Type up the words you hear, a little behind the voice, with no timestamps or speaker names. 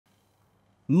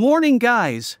Morning,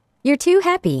 guys. You're too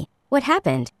happy. What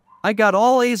happened? I got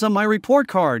all A's on my report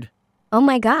card. Oh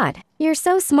my god, you're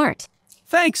so smart.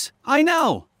 Thanks, I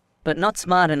know. But not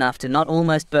smart enough to not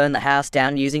almost burn the house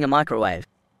down using a microwave.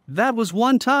 That was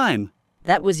one time.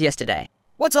 That was yesterday.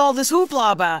 What's all this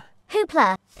hoopla about?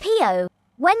 Hoopla, Pio,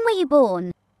 when were you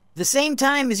born? The same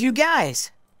time as you guys.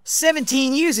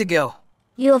 17 years ago.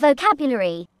 Your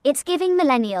vocabulary, it's giving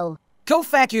millennial. Go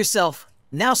fact yourself.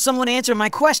 Now someone answer my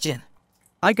question.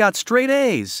 I got straight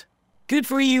A's. Good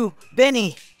for you,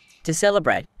 Benny. To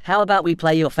celebrate, how about we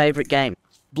play your favorite game?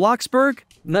 Bloxburg?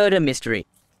 Murder Mystery.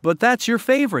 But that's your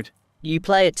favorite. You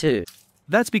play it too.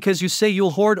 That's because you say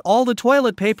you'll hoard all the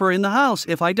toilet paper in the house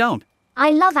if I don't. I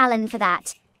love Alan for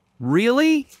that.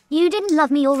 Really? You didn't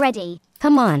love me already.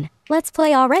 Come on, let's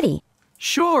play already.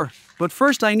 Sure, but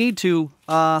first I need to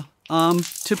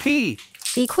pee.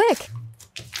 Be quick.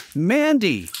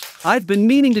 Mandy, I've been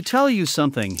meaning to tell you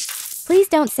something. Please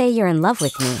don't say you're in love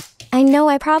with me. I know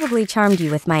I probably charmed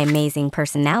you with my amazing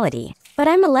personality, but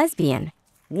I'm a lesbian.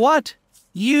 What?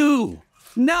 You?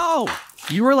 No!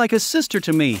 You were like a sister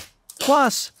to me.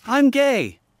 Plus, I'm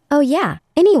gay. Oh yeah,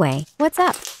 anyway, what's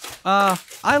up?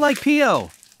 I like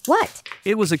Pio. What?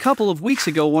 It was a couple of weeks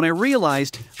ago when I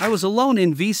realized I was alone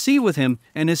in VC with him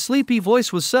and his sleepy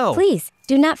voice was so... Please,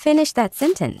 do not finish that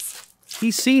sentence.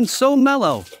 He seemed so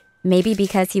mellow. Maybe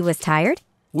because he was tired?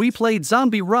 We played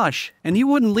Zombie Rush and he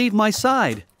wouldn't leave my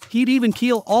side. He'd even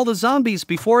kill all the zombies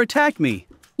before attack me.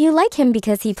 You like him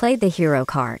because he played the hero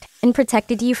card and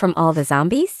protected you from all the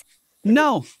zombies?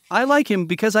 No, I like him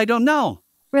because I don't know.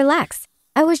 Relax.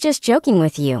 I was just joking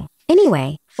with you.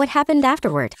 Anyway, what happened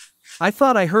afterward? I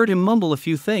thought I heard him mumble a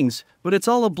few things, but it's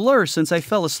all a blur since I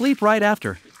fell asleep right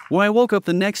after. When I woke up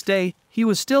the next day, he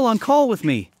was still on call with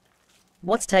me.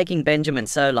 What's taking Benjamin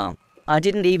so long? I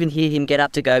didn't even hear him get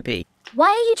up to go pee. Why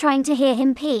are you trying to hear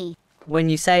him pee? When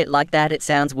you say it like that, it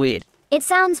sounds weird. It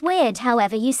sounds weird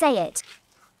however you say it.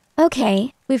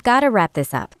 Okay, we've got to wrap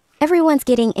this up. Everyone's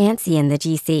getting antsy in the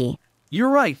GC. You're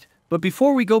right, but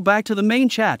before we go back to the main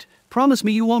chat, promise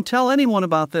me you won't tell anyone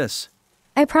about this.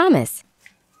 I promise.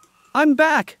 I'm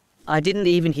back. I didn't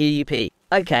even hear you pee.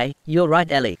 Okay, you're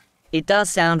right, Ellie. It does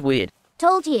sound weird.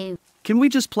 Told you. Can we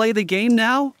just play the game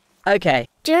now? Okay.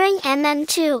 During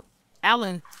MM2.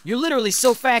 Alan, you're literally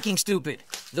so fucking stupid.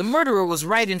 The murderer was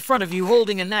right in front of you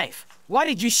holding a knife. Why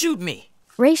did you shoot me?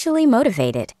 Racially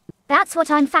motivated. That's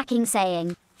what I'm fucking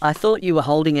saying. I thought you were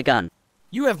holding a gun.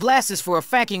 You have glasses for a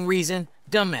fucking reason,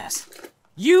 dumbass.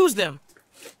 Use them.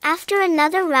 After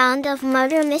another round of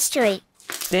murder mystery.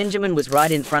 Benjamin was right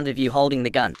in front of you holding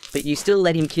the gun, but you still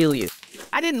let him kill you.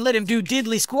 I didn't let him do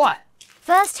diddly squat.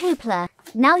 First hoopla,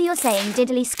 now you're saying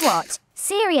diddly squat.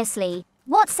 Seriously,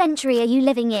 what century are you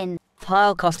living in?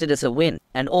 Pyle costed us a win,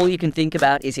 and all you can think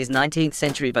about is his 19th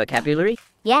century vocabulary?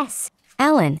 Yes.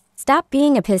 Alan, stop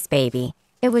being a piss baby.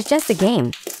 It was just a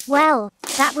game. Well,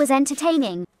 that was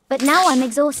entertaining, but now I'm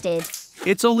exhausted.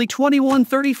 It's only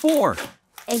 21:34.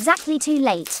 Exactly too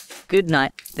late. Good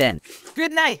night, then.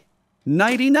 Good night.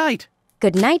 Nighty-night.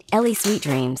 Good night, Ellie, sweet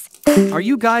dreams. Are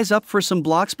you guys up for some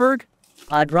Bloxburg?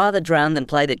 I'd rather drown than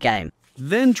play that game.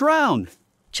 Then drown.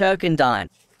 Choke and dine.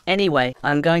 Anyway,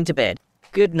 I'm going to bed.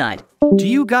 Good night. Do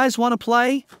you guys want to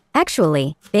play?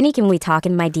 Actually, Benny, can we talk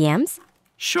in my DMs?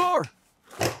 Sure.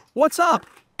 What's up?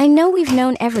 I know we've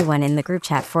known everyone in the group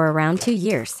chat for around 2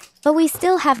 years, but we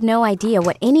still have no idea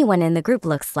what anyone in the group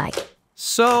looks like.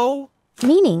 So?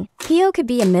 Meaning, Pio could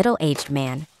be a middle-aged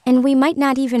man, and we might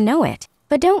not even know it.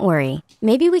 But don't worry,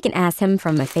 maybe we can ask him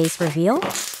from a face reveal?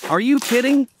 Are you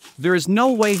kidding? There is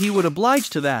no way he would oblige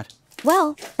to that.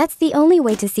 Well, that's the only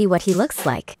way to see what he looks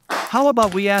like. How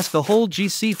about we ask the whole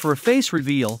GC for a face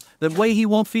reveal? That way he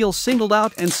won't feel singled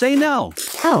out and say no.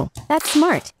 Oh, that's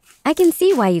smart. I can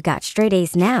see why you got straight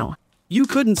A's now. You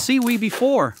couldn't see we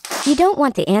before. You don't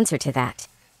want the answer to that.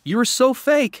 You're so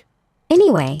fake.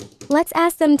 Anyway, let's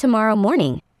ask them tomorrow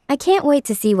morning. I can't wait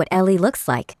to see what Ellie looks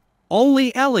like.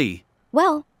 Only Ellie.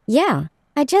 Well, yeah.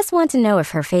 I just want to know if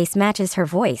her face matches her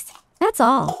voice. That's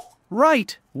all.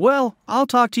 Right. Well, I'll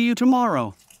talk to you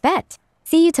tomorrow. Bet.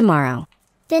 See you tomorrow.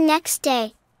 The next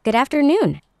day. Good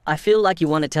afternoon. I feel like you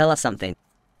want to tell us something.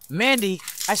 Mandy,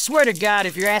 I swear to God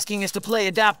if you're asking us to play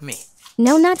Adopt Me.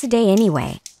 No, not today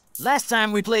anyway. Last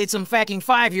time we played some fucking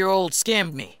 5-year-old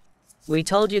scammed me. We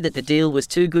told you that the deal was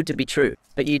too good to be true,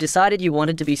 but you decided you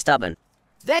wanted to be stubborn.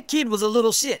 That kid was a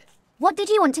little shit. What did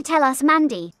you want to tell us,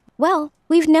 Mandy? Well,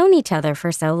 we've known each other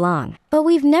for so long, but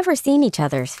we've never seen each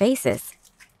other's faces.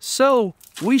 So,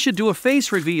 we should do a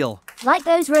face reveal. Like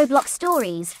those ROBLOX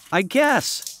stories. I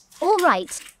guess. All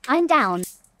right, I'm down.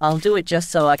 I'll do it just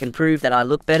so I can prove that I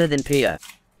look better than Pio.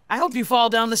 I hope you fall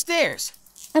down the stairs.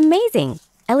 Amazing.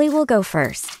 Ellie will go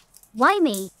first. Why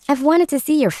me? I've wanted to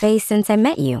see your face since I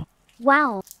met you.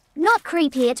 Wow. Not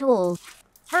creepy at all.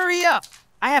 Hurry up!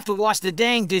 I have to wash the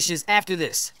dang dishes after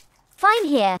this. Fine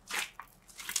here.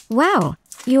 Wow.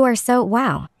 You are so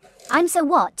wow. I'm so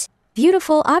what?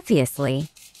 Beautiful, obviously.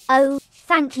 Oh,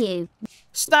 thank you.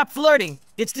 Stop flirting.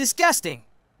 It's disgusting.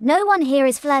 No one here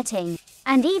is flirting.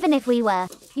 And even if we were,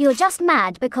 you're just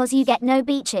mad because you get no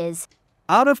beaches.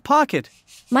 Out of pocket.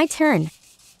 My turn.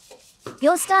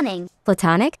 You're stunning.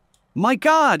 Platonic? My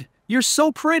God, you're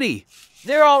so pretty.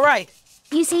 They're all right.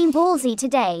 You seem ballsy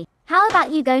today. How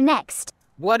about you go next?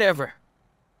 Whatever.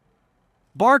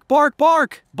 Bark, bark,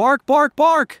 bark. Bark, bark,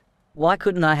 bark. Why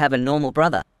couldn't I have a normal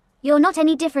brother? You're not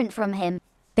any different from him.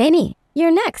 Benny,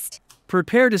 you're next.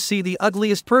 Prepare to see the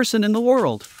ugliest person in the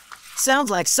world. Sounds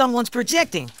like someone's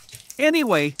projecting.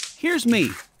 Anyway, here's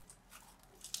me.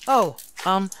 Oh,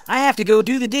 I have to go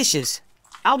do the dishes.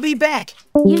 I'll be back.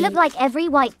 You look like every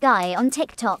white guy on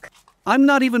TikTok. I'm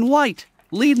not even white.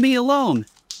 Leave me alone.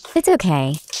 It's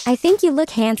okay. I think you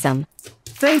look handsome.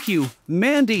 Thank you,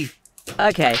 Mandy.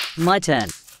 Okay, my turn.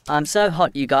 I'm so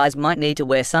hot you guys might need to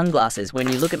wear sunglasses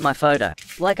when you look at my photo.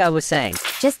 Like I was saying.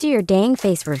 Just do your dang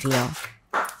face reveal.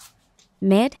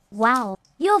 Mid? Wow.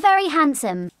 You're very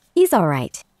handsome. He's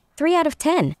alright. 3 out of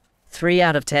 10. 3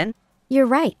 out of 10? You're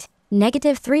right.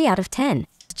 -3 out of 10.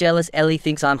 Jealous Ellie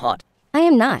thinks I'm hot. I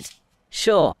am not.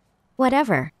 Sure.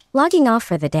 Whatever. Logging off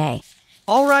for the day.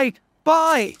 All right,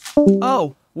 bye.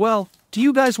 Oh, well, do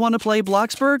you guys want to play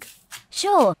Bloxburg?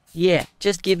 Sure. Yeah,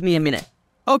 just give me a minute.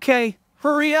 Okay,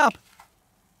 hurry up.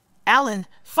 Alan,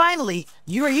 finally,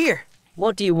 you're here.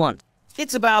 What do you want?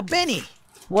 It's about Benny.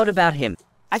 What about him?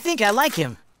 I think I like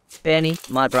him. Benny,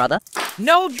 my brother?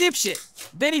 No dipshit.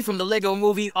 Benny from the Lego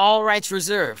movie, All Rights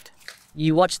Reserved.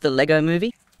 You watched the Lego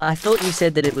movie? I thought you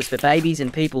said that it was for babies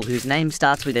and people whose name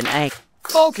starts with an A.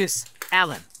 Focus,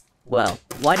 Alan. Well,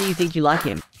 why do you think you like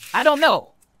him? I don't know.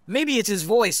 Maybe it's his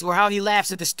voice or how he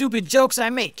laughs at the stupid jokes I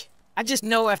make. I just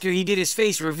know after he did his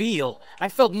face reveal, I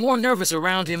felt more nervous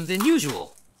around him than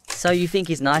usual. So you think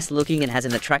he's nice looking and has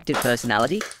an attractive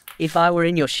personality? If I were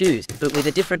in your shoes, but with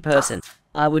a different person,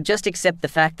 I would just accept the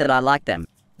fact that I like them.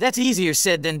 That's easier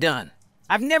said than done.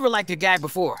 I've never liked a guy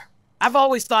before. I've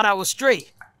always thought I was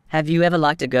straight. Have you ever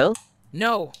liked a girl?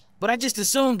 No, but I just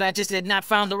assumed I just had not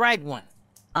found the right one.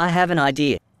 I have an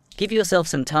idea. Give yourself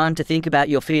some time to think about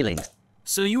your feelings.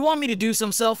 So you want me to do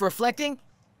some self-reflecting?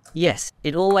 Yes,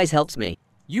 it always helps me.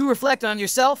 You reflect on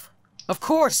yourself? Of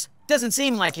course, doesn't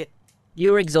seem like it.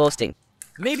 You're exhausting.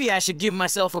 Maybe I should give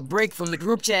myself a break from the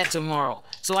group chat tomorrow,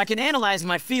 so I can analyze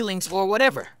my feelings or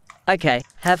whatever. Okay,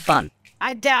 have fun.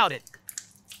 I doubt it.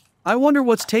 I wonder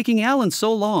what's taking Alan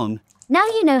so long. Now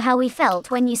you know how we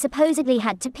felt when you supposedly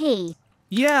had to pee.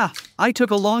 Yeah, I took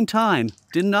a long time,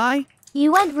 didn't I?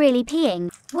 You weren't really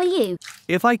peeing, were you?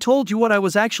 If I told you what I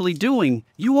was actually doing,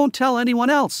 you won't tell anyone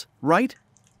else, right?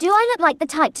 Do I look like the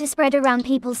type to spread around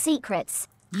people's secrets?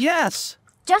 Yes.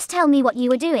 Just tell me what you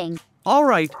were doing. All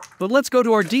right, but let's go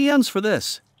to our DMs for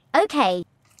this. Okay.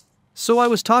 So I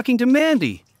was talking to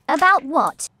Mandy. About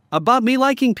what? About me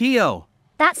liking P.O.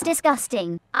 That's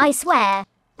disgusting. I swear.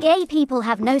 Gay people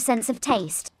have no sense of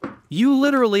taste. You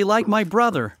literally like my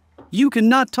brother. You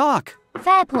cannot talk.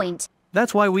 Fair point.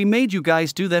 That's why we made you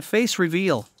guys do that face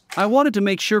reveal. I wanted to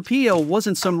make sure P.O.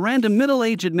 wasn't some random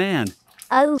middle-aged man.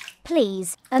 Oh,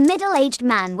 please. A middle-aged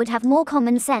man would have more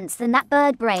common sense than that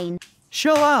bird brain.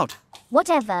 Chill out.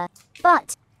 Whatever.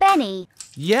 But, Benny,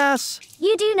 Yes,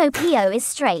 you do know P.O. is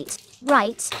straight,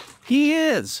 right? he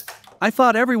is. I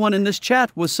thought everyone in this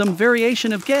chat was some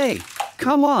variation of gay.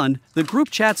 Come on, the group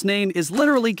chat's name is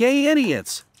literally Gay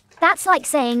Idiots. That's like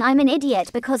saying I'm an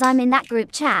idiot because I'm in that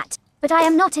group chat. But I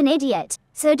am not an idiot,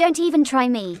 so don't even try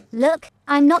me. Look,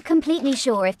 I'm not completely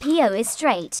sure if P.O. is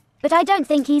straight, but I don't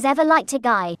think he's ever liked a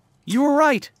guy. You were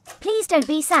right. Please don't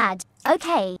be sad,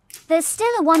 okay? There's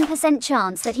still a 1%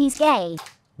 chance that he's gay.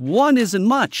 1 isn't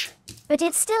much. But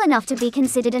it's still enough to be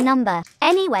considered a number.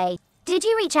 Anyway, did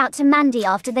you reach out to Mandy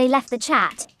after they left the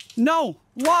chat? No,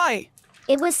 why?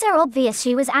 It was so obvious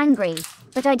she was angry.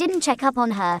 But I didn't check up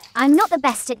on her. I'm not the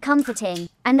best at comforting,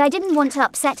 and I didn't want to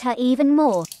upset her even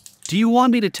more. Do you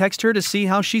want me to text her to see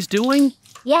how she's doing?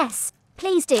 Yes,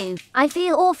 please do. I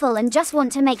feel awful and just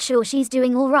want to make sure she's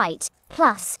doing all right.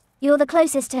 Plus, you're the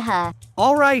closest to her.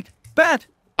 All right, bet.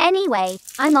 Anyway,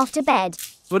 I'm off to bed.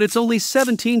 But it's only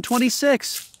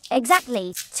 17:26.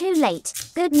 Exactly. Too late.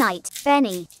 Good night,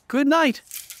 Benny. Good night.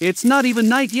 It's not even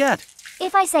night yet.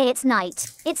 If I say it's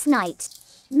night, it's night.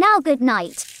 Now good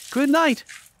night. Good night.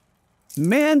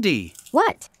 Mandy.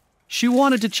 What? She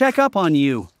wanted to check up on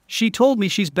you. She told me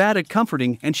she's bad at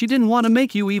comforting and she didn't want to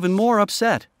make you even more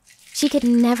upset. She could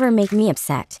never make me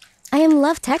upset. I am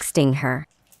love texting her.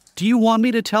 Do you want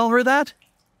me to tell her that?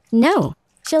 No,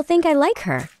 she'll think I like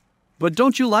her. But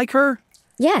don't you like her?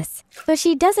 Yes, but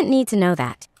she doesn't need to know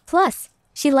that. Plus,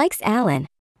 she likes Alan.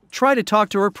 Try to talk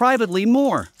to her privately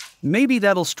more. Maybe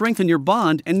that'll strengthen your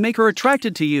bond and make her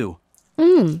attracted to you.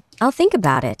 I'll think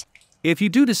about it. If you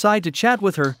do decide to chat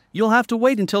with her, you'll have to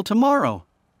wait until tomorrow.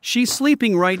 She's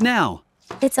sleeping right now.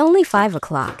 It's only 5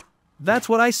 o'clock. That's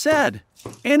what I said.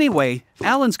 Anyway,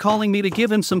 Alan's calling me to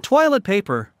give him some toilet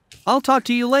paper. I'll talk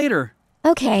to you later.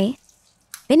 Okay.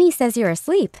 Benny says you're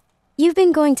asleep. You've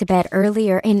been going to bed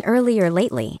earlier and earlier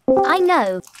lately. I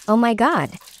know. Oh my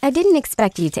god, I didn't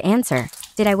expect you to answer.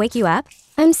 Did I wake you up?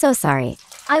 I'm so sorry.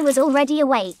 I was already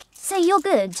awake, so you're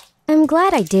good. I'm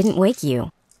glad I didn't wake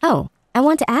you. Oh, I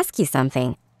want to ask you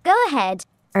something. Go ahead.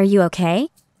 Are you okay?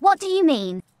 What do you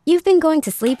mean? You've been going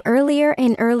to sleep earlier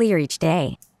and earlier each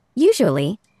day.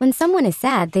 Usually, when someone is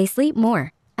sad, they sleep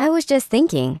more. I was just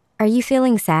thinking, are you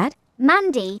feeling sad?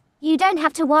 Mandy, you don't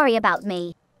have to worry about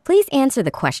me. Please answer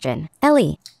the question.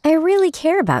 Ellie, I really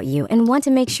care about you and want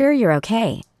to make sure you're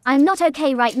okay. I'm not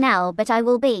okay right now, but I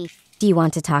will be. Do you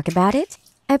want to talk about it?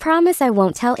 I promise I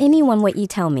won't tell anyone what you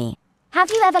tell me. Have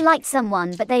you ever liked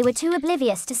someone but they were too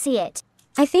oblivious to see it?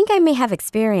 I think I may have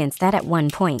experienced that at one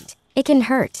point. It can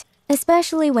hurt,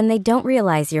 especially when they don't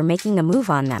realize you're making a move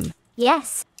on them.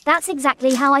 Yes, that's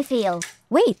exactly how I feel.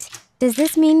 Wait, does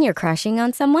this mean you're crushing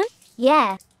on someone?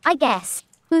 Yeah, I guess.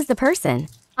 Who's the person?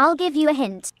 I'll give you a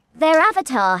hint. Their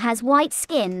avatar has white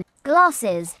skin,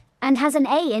 glasses, and has an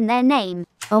A in their name.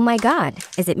 Oh my god,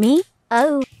 is it me?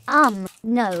 Oh,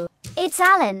 no. It's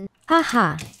Alan.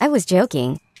 Haha, I was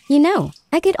joking. You know,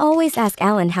 I could always ask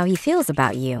Alan how he feels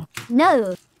about you.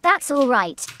 No, that's all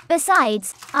right.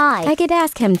 Besides, I could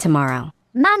ask him tomorrow.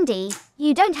 Mandy,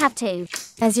 you don't have to.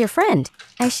 As your friend,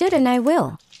 I should and I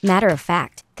will. Matter of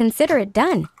fact, consider it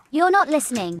done. You're not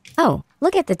listening. Oh,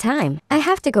 look at the time. I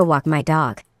have to go walk my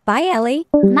dog. Bye, Ellie.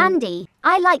 Mandy,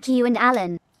 I like you and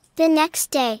Alan. The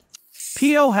next day.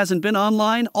 P.O. hasn't been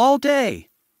online all day.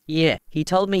 Yeah, he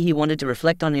told me he wanted to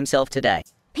reflect on himself today.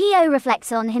 P.O.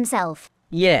 reflects on himself.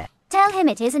 Yeah, Tell him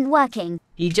it isn't working.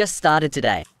 he just started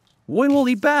today. When will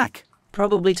he back?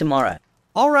 Probably tomorrow.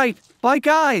 Alright, bye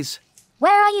guys.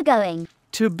 Where are you going?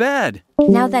 To bed.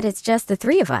 Now that it's just the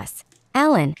three of us.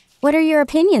 Alan, what are your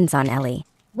opinions on Ellie?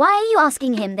 Why are you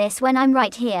asking him this when I'm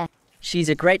right here? She's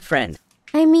a great friend.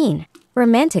 I mean,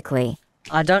 romantically.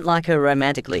 I don't like her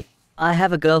romantically. I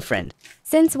have a girlfriend.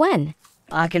 Since when?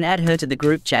 I can add her to the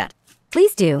group chat.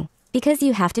 Please do, because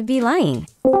you have to be lying.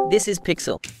 This is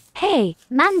Pixel. Hey,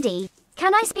 Mandy,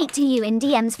 can I speak to you in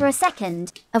DMs for a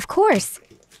second? of course.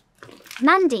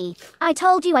 Mandy, I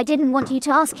told you I didn't want you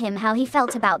to ask him how he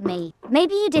felt about me.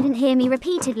 Maybe you didn't hear me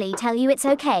repeatedly tell you it's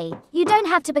okay. You don't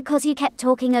have to because you kept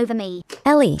talking over me.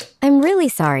 Ellie, I'm really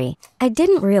sorry. I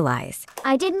didn't realize.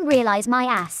 I didn't realize my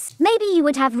ass. Maybe you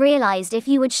would have realized if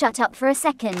you would shut up for a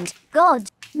second. God,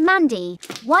 Mandy,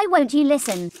 why won't you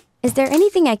listen? Is there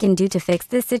anything I can do to fix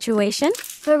this situation?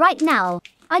 For right now,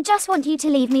 I just want you to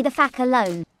leave me the fuck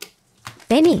alone.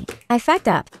 Benny, I fucked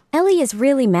up. Ellie is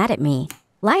really mad at me.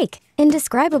 Like,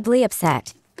 indescribably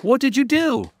upset. What did you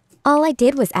do? All I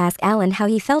did was ask Alan how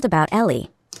he felt about Ellie.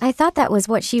 I thought that was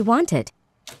what she wanted.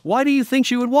 Why do you think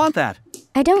she would want that?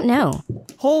 I don't know.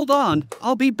 Hold on,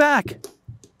 I'll be back.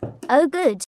 Oh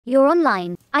good, you're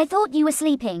online. I thought you were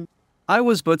sleeping. I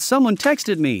was, but someone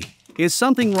texted me. Is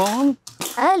something wrong?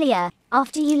 Earlier,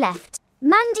 after you left,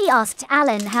 Mandy asked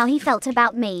Alan how he felt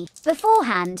about me.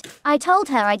 Beforehand, I told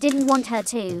her I didn't want her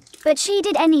to, but she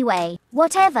did anyway.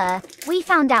 Whatever, we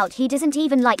found out he doesn't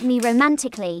even like me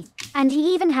romantically, and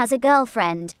he even has a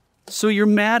girlfriend. So you're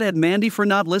mad at Mandy for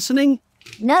not listening?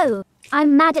 No,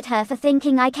 I'm mad at her for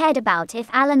thinking I cared about if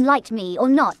Alan liked me or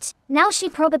not. Now she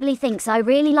probably thinks I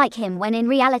really like him when in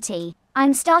reality,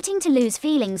 I'm starting to lose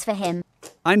feelings for him.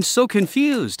 I'm so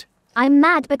confused. I'm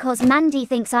mad because Mandy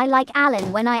thinks I like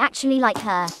Alan when I actually like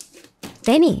her.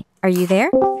 Benny, are you there?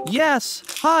 Yes,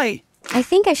 hi. I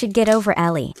think I should get over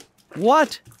Ellie.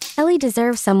 What? Ellie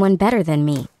deserves someone better than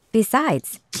me.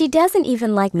 Besides, she doesn't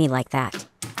even like me like that.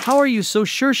 How are you so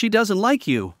sure she doesn't like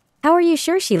you? How are you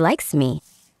sure she likes me?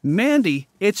 Mandy,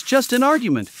 it's just an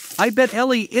argument. I bet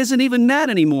Ellie isn't even mad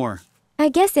anymore. I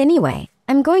guess anyway,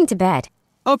 I'm going to bed.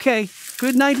 Okay,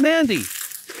 good night, Mandy.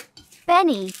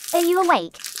 Benny, are you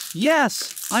awake?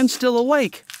 Yes, I'm still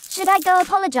awake. Should I go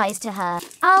apologize to her?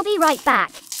 I'll be right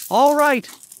back. All right.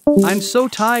 I'm so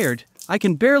tired. I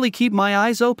can barely keep my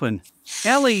eyes open.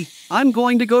 Ellie, I'm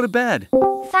going to go to bed.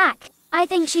 Fuck, I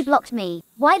think she blocked me.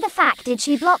 Why the fuck did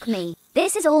she block me?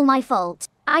 This is all my fault.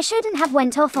 I shouldn't have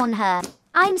went off on her.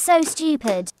 I'm so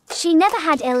stupid. She never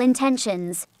had ill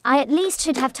intentions. I at least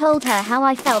should have told her how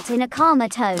I felt in a calmer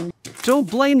tone. Don't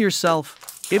blame yourself.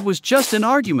 It was just an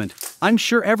argument. I'm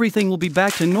sure everything will be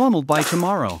back to normal by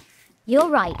tomorrow. You're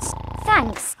right.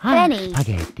 Thanks, Benny.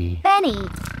 Spaghetti. Benny.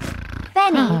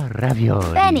 Benny.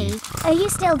 Ravioli. Benny, are you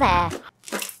still there?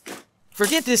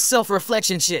 Forget this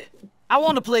self-reflection shit. I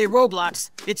want to play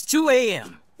Roblox. It's 2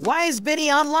 a.m. Why is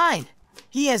Benny online?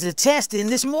 He has a test in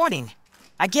this morning.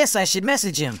 I guess I should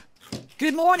message him.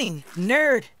 Good morning,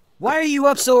 nerd. Why are you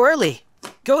up so early?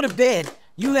 Go to bed.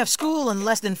 You have school in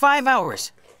less than 5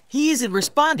 hours. He isn't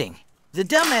responding. The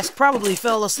dumbass probably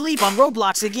fell asleep on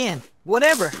Roblox again.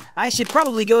 Whatever, I should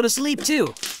probably go to sleep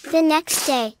too. The next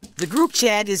day. The group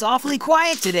chat is awfully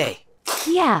quiet today.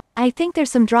 Yeah, I think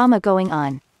there's some drama going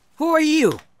on. Who are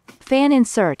you? Fan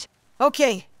insert.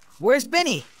 Okay, where's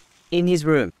Benny? In his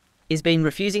room. He's been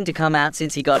refusing to come out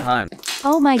since he got home.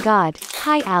 Oh my god.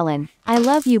 Hi, Alan. I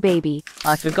love you, baby.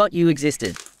 I forgot you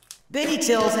existed. Benny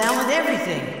tells Alan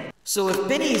everything. So if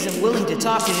Benny isn't willing to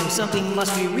talk to him, something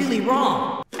must be really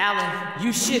wrong. Alan,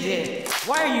 you shithead.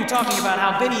 Why are you talking about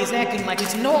how Benny is acting like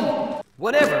it's normal?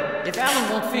 Whatever. If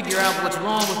Alan won't figure out what's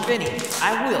wrong with Benny,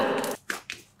 I will.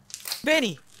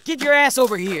 Benny, get your ass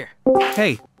over here.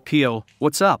 Hey, Pio,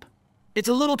 what's up? It's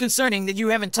a little concerning that you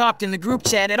haven't talked in the group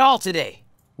chat at all today.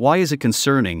 Why is it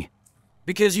concerning?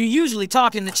 Because you usually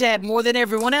talk in the chat more than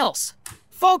everyone else.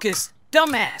 Focus,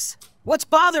 dumbass. What's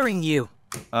bothering you?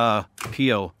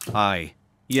 Pio,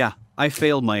 yeah, I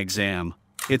failed my exam.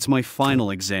 It's my final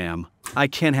exam. I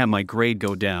can't have my grade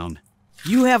go down.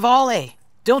 You have all A,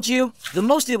 don't you? The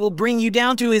most it will bring you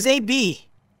down to is AB.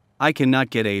 I cannot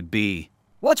get a B.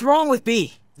 What's wrong with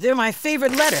B? They're my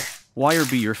favorite letter. Why are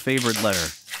B your favorite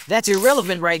letter? That's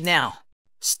irrelevant right now.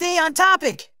 Stay on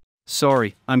topic.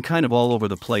 Sorry, I'm kind of all over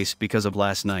the place because of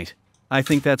last night. I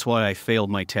think that's why I failed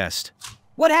my test.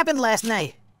 What happened last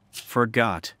night?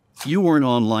 Forgot. You weren't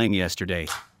online yesterday.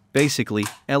 Basically,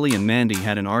 Ellie and Mandy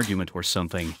had an argument or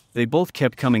something. They both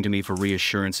kept coming to me for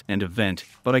reassurance and a vent,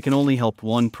 but I can only help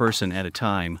one person at a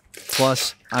time.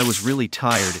 Plus, I was really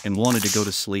tired and wanted to go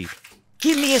to sleep.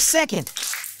 Give me a second.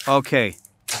 Okay.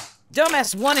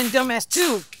 Dumbass 1 and Dumbass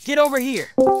 2, get over here.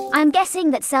 I'm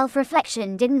guessing that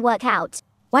self-reflection didn't work out.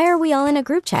 Why are we all in a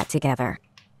group chat together?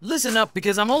 Listen up,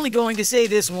 because I'm only going to say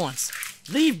this once.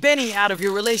 Leave Benny out of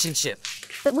your relationship.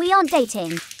 But we aren't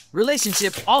dating.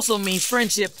 Relationship also means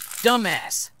friendship,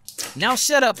 dumbass. Now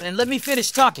shut up and let me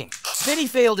finish talking. Benny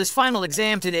failed his final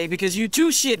exam today because you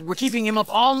two shit were keeping him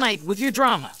up all night with your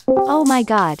drama. Oh my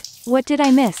god. What did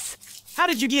I miss? How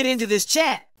did you get into this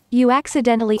chat? You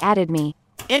accidentally added me.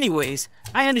 Anyways,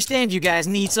 I understand you guys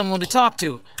need someone to talk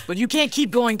to, but you can't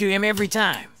keep going to him every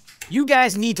time. You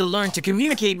guys need to learn to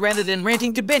communicate rather than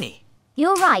ranting to Benny.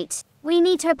 You're right. We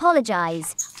need to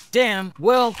apologize. Damn,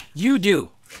 well, you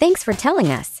do. Thanks for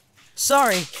telling us.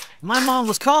 Sorry, my mom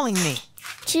was calling me.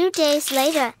 2 days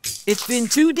later. It's been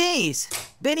 2 days.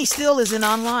 Benny still isn't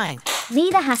online.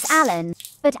 Neither has Alan.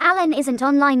 But Alan isn't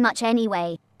online much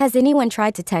anyway. Has anyone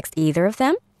tried to text either of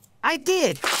them? I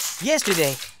did.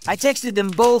 Yesterday, I texted them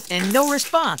both and no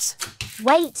response.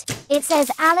 Wait, it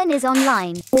says Alan is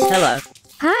online. Hello.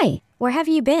 Hi, where have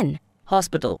you been?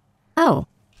 Hospital. Oh,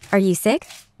 are you sick?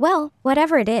 Well,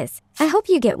 whatever it is, I hope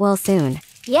you get well soon.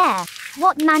 Yeah,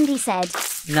 what Mandy said.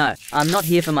 No, I'm not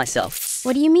here for myself.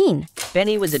 What do you mean?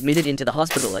 Benny was admitted into the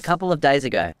hospital a couple of days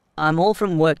ago. I'm all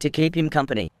from work to keep him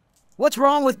company. What's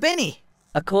wrong with Benny?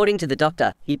 According to the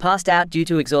doctor, he passed out due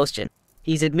to exhaustion.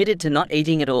 He's admitted to not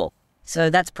eating at all. So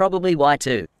that's probably why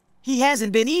too. He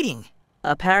hasn't been eating.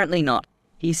 Apparently not.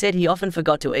 He said he often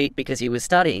forgot to eat because he was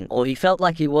studying, or he felt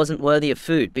like he wasn't worthy of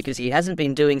food because he hasn't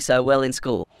been doing so well in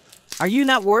school. Are you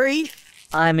not worried?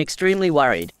 I'm extremely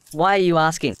worried. Why are you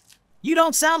asking? You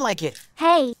don't sound like it.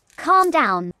 Hey, calm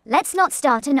down. Let's not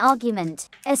start an argument.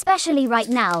 Especially right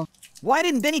now. Why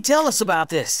didn't Benny tell us about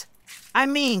this? I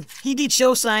mean, he did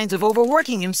show signs of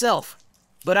overworking himself.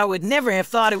 But I would never have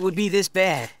thought it would be this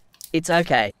bad. It's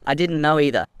okay. I didn't know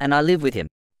either, and I live with him.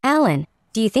 Alan,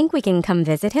 do you think we can come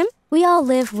visit him? We all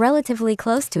live relatively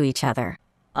close to each other.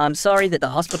 I'm sorry that the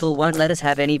hospital won't let us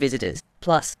have any visitors.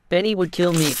 Plus, Benny would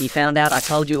kill me if he found out I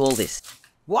told you all this.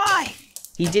 Why?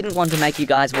 He didn't want to make you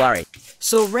guys worry.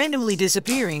 So randomly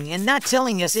disappearing and not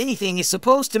telling us anything is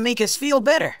supposed to make us feel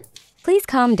better. Please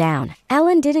calm down.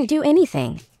 Alan didn't do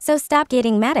anything, so stop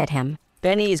getting mad at him.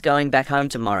 Benny is going back home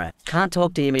tomorrow. Can't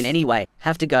talk to him in any way.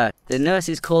 Have to go. The nurse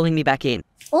is calling me back in.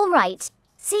 All right.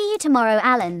 See you tomorrow,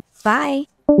 Alan. Bye.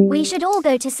 We should all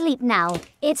go to sleep now.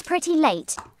 It's pretty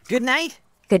late. Good night.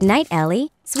 Good night,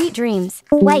 Ellie. Sweet dreams.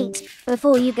 Wait,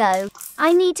 before you go,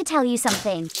 I need to tell you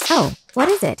something. Oh, what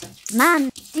is it?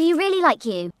 Man, do you really like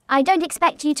you? I don't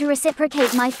expect you to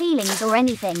reciprocate my feelings or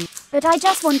anything, but I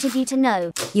just wanted you to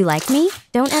know. You like me?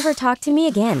 Don't ever talk to me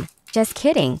again. Just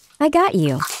kidding. I got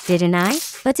you, didn't I?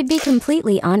 But to be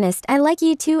completely honest, I like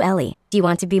you too, Ellie. Do you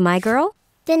want to be my girl?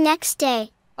 The next day.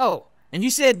 Oh, and you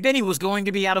said Benny was going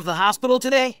to be out of the hospital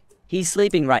today? He's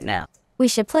sleeping right now. We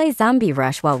should play Zombie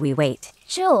Rush while we wait.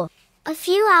 Sure. A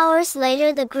few hours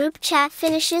later, the group chat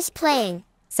finishes playing.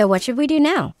 So what should we do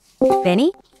now?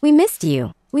 Benny, we missed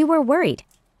you. We were worried.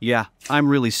 Yeah, I'm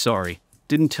really sorry.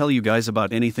 Didn't tell you guys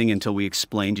about anything until we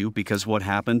explained you because what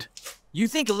happened? You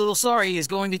think a little sorry is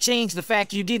going to change the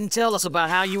fact you didn't tell us about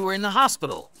how you were in the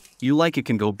hospital? You like it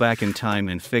can go back in time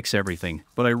and fix everything,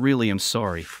 but I really am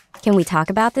sorry. Can we talk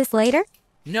about this later?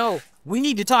 No, we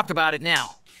need to talk about it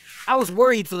now. I was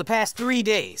worried for the past 3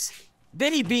 days.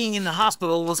 Benny being in the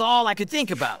hospital was all I could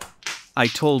think about. I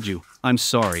told you, I'm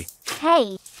sorry.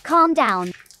 Hey, calm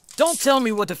down. Don't tell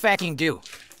me what to fucking do.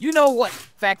 You know what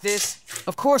fact is?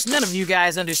 Of course none of you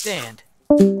guys understand.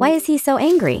 Why is he so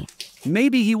angry?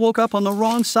 Maybe he woke up on the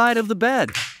wrong side of the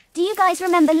bed. Do you guys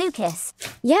remember Lucas?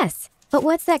 Yes, but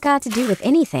what's that got to do with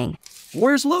anything?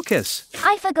 Where's Lucas?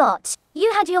 I forgot.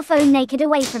 You had your phone naked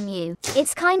away from you.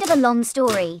 It's kind of a long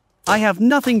story. I have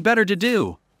nothing better to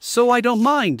do, so I don't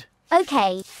mind.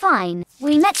 Okay, fine.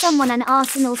 We met someone on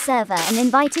Arsenal server and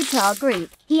invited to our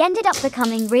group. He ended up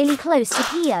becoming really close to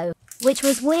Pio, which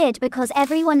was weird because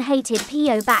everyone hated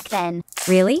Pio back then.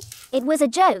 Really? It was a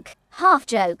joke. Half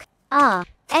joke.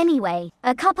 Anyway,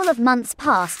 a couple of months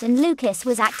passed and Lucas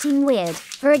was acting weird.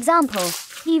 For example,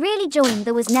 he really joined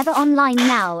the Was Never Online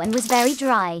Now and was very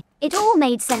dry. It all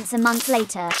made sense a month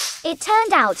later. It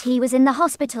turned out he was in the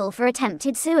hospital for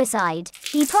attempted suicide.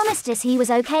 He promised us he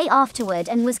was okay afterward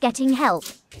and was getting help.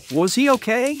 Was he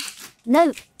okay?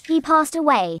 Nope, he passed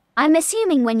away. I'm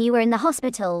assuming when you were in the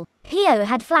hospital, Pio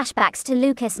had flashbacks to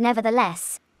Lucas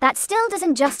nevertheless. That still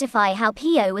doesn't justify how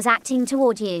Pio was acting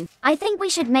toward you. I think we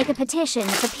should make a petition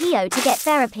for Pio to get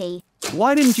therapy.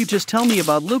 Why didn't you just tell me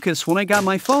about Lucas when I got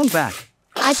my phone back?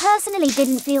 I personally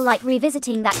didn't feel like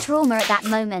revisiting that trauma at that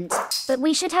moment, but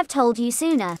we should have told you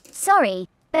sooner. Sorry,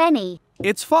 Benny.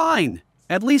 It's fine.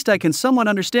 At least I can somewhat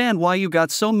understand why you got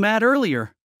so mad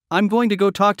earlier. I'm going to go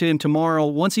talk to him tomorrow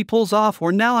once he pulls off,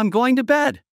 or now I'm going to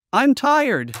bed. I'm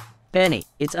tired. Benny,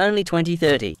 it's only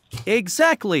 20:30.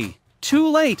 Exactly. Too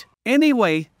late.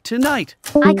 Anyway, tonight.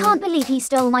 I can't believe he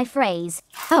stole my phrase.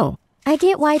 Oh, I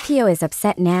get why Pio is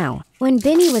upset now. When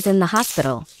Benny was in the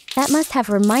hospital, that must have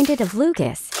reminded of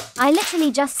Lucas. I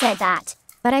literally just said that.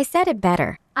 But I said it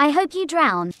better. I hope you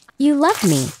drown. You love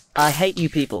me. I hate you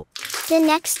people. The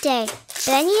next day,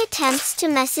 Benny attempts to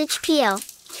message Pio.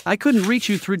 I couldn't reach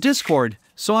you through Discord,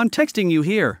 so I'm texting you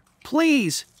here.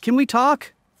 Please, can we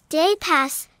talk? Day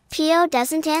pass. Pio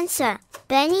doesn't answer.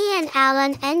 Benny and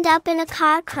Alan end up in a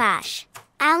car crash.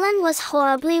 Alan was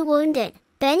horribly wounded.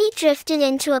 Benny drifted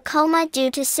into a coma due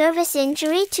to service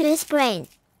injury to his brain.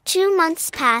 2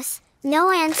 months pass,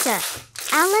 no answer.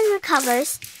 Alan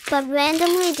recovers, but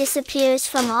randomly disappears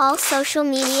from all social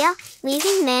media,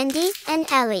 leaving Mandy and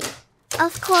Ellie.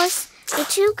 Of course, the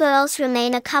two girls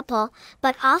remain a couple,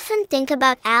 but often think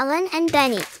about Alan and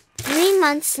Benny. 3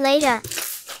 months later.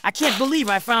 I can't believe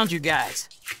I found you guys.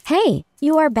 Hey,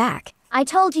 you are back. I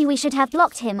told you we should have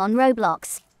blocked him on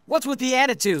ROBLOX. What's with the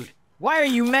attitude? Why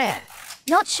are you mad?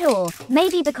 Not sure.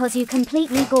 Maybe because you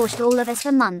completely ghost all of us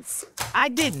for months. I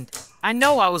didn't. I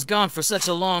know I was gone for such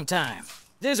a long time.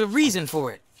 There's a reason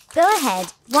for it. Go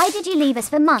ahead. Why did you leave us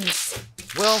for months?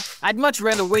 Well, I'd much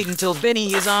rather wait until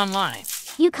Benny is online.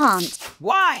 You can't.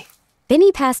 Why?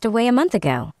 Benny passed away a month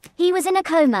ago. He was in a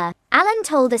coma. Alan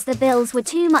told us the bills were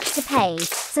too much to pay,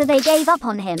 so they gave up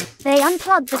on him. They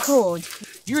unplugged the cord.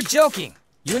 You're joking.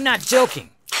 You're not joking.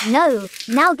 No,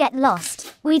 now get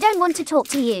lost. We don't want to talk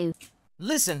to you.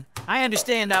 Listen, I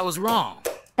understand I was wrong.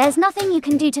 There's nothing you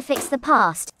can do to fix the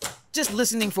past. Just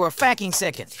listening for a fucking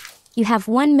second. You have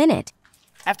 1 minute.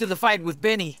 After the fight with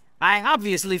Benny, I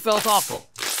obviously felt awful.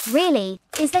 Really?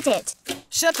 Is that it?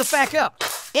 Shut the fuck up.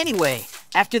 Anyway,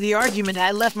 after the argument,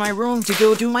 I left my room to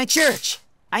go to my church.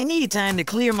 I needed time to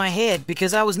clear my head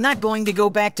because I was not going to go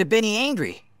back to Benny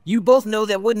angry. You both know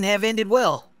that wouldn't have ended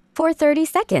well. For 30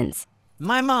 seconds.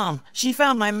 My mom, she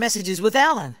found my messages with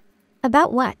Alan.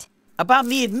 About what? About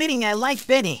me admitting I liked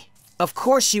Benny. Of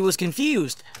course she was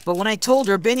confused, but when I told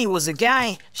her Benny was a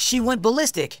guy, she went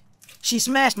ballistic. She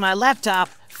smashed my laptop,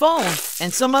 phone,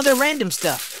 and some other random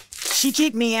stuff. She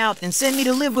kicked me out and sent me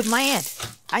to live with my aunt.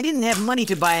 I didn't have money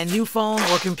to buy a new phone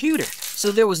or computer,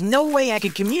 so there was no way I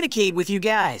could communicate with you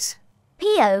guys.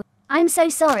 Pio, I'm so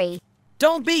sorry.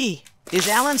 Don't be. Is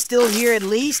Alan still here at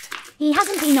least? He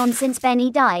hasn't been on since Benny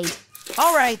died.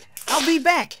 All right, I'll be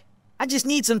back. I just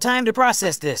need some time to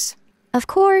process this. Of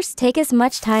course, take as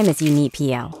much time as you need,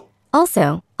 P.O.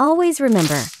 Also, always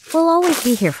remember, we'll always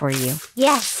be here for you.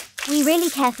 Yes, we really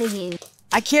care for you.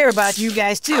 I care about you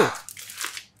guys too.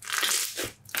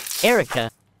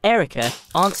 Erica,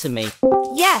 answer me.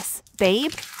 Yes,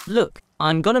 babe. Look,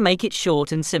 I'm gonna make it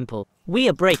short and simple. We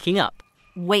are breaking up.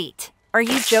 Wait, are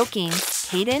you joking,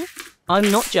 Caden? I'm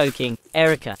not joking,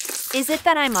 Erica. Is it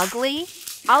that I'm ugly?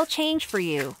 I'll change for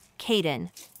you, Caden.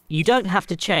 You don't have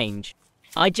to change.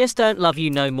 I just don't love you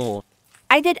no more.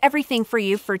 I did everything for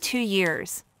you for 2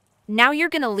 years. Now you're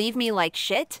gonna leave me like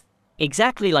shit?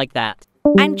 Exactly like that.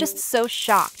 I'm just so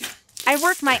shocked. I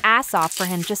worked my ass off for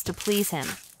him just to please him.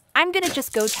 I'm gonna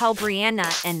just go tell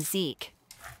Brianna and Zeke.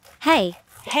 Hey,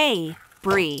 Hey,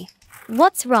 Bri.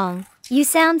 what's wrong? You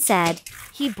sound sad.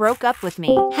 He broke up with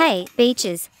me. Hey,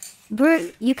 beaches.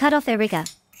 Brew, you cut off Erica.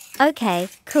 Okay,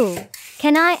 cool.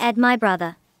 Can I add my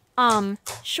brother?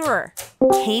 Sure.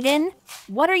 Caden,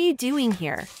 what are you doing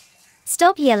here?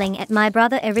 Stop yelling at my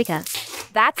brother Erica.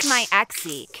 That's my ex,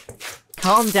 Zeke.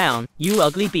 Calm down, you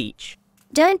ugly beach.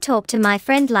 Don't talk to my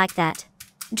friend like that.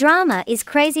 Drama is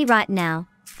crazy right now.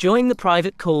 Join the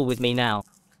private call with me now.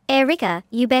 Erica,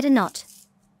 you better not.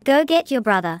 Go get your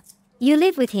brother. You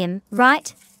live with him,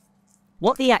 right?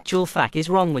 What the actual fuck is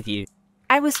wrong with you?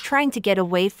 I was trying to get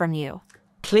away from you.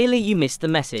 Clearly you missed the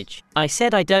message. I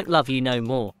said I don't love you no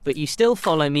more, but you still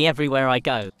follow me everywhere I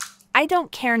go. I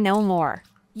don't care no more.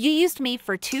 You used me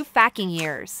for 2 fucking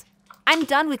years. I'm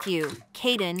done with you,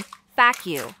 Caden. Fuck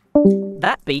you.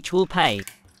 That beach will pay.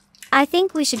 I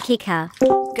think we should kick her.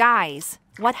 Guys,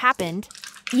 what happened?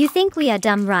 You think we are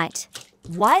dumb, right?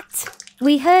 What?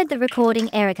 We heard the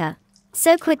recording, Erica.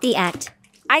 So quit the act.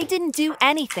 I didn't do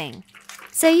anything.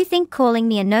 So you think calling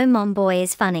me a no-mom boy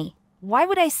is funny? Why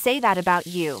would I say that about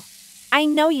you? I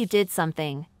know you did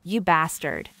something, you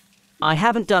bastard. I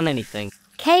haven't done anything.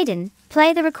 Caden,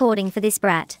 play the recording for this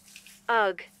brat.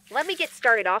 Ugh, let me get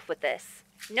started off with this.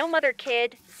 No mother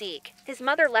kid, Zeke. His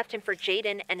mother left him for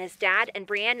Jaden, and his dad and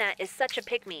Brianna is such a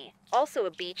pick-me, also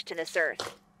a beach to this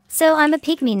earth. So I'm a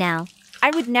pygmy now.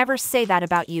 I would never say that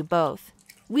about you both.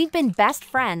 We've been best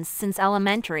friends since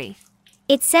elementary.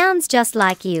 It sounds just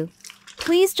like you.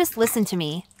 Please just listen to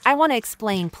me. I want to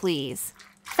explain, please.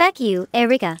 Fuck you,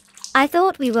 Erica. I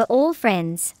thought we were all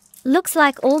friends. Looks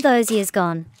like all those years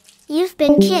gone. You've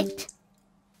been kicked.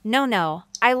 No,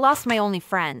 I lost my only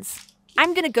friends.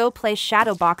 I'm gonna go play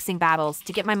shadow boxing battles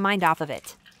to get my mind off of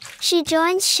it. She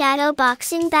joins shadow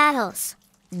boxing battles.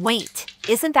 Wait,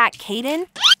 isn't that Caden?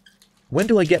 When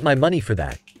do I get my money for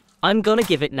that? I'm gonna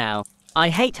give it now. I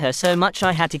hate her so much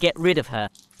I had to get rid of her.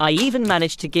 I even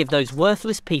managed to give those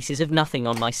worthless pieces of nothing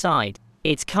on my side.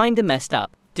 It's kinda messed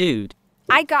up, dude.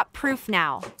 I got proof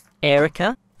now.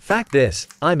 Erica, Fact this,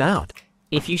 I'm out.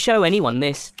 if you show anyone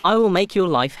this, I will make your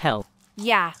life hell.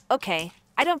 Yeah, okay.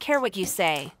 I don't care what you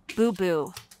say.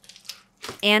 Boo-boo.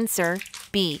 Answer,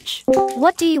 beach.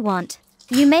 What do you want?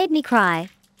 You made me cry.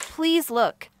 Please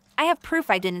look. I have proof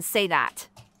I didn't say that.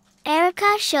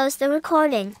 Erica shows the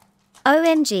recording.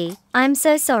 OMG, I'm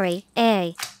so sorry,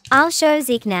 I'll show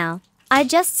Zeke now. I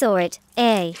just saw it,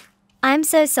 I'm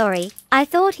so sorry. I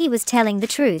thought he was telling the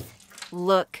truth.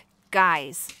 Look,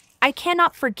 guys. I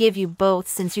cannot forgive you both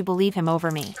since you believe him over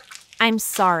me. I'm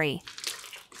sorry.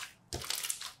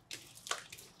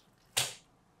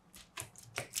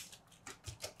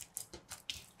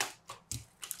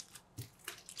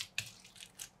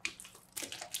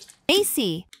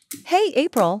 Macy, Hey,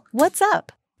 April, what's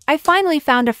up? I finally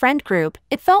found a friend group.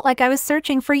 It felt like I was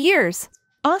searching for years.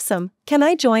 Awesome. Can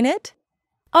I join it?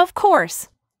 Of course.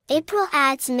 April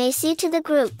adds Macy to the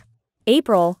group.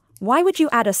 April, why would you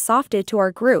add a softie to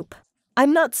our group?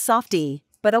 I'm not softy,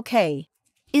 but okay.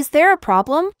 Is there a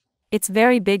problem? It's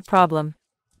very big problem.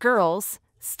 Girls,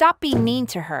 stop being mean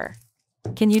to her.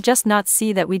 Can you just not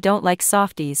see that we don't like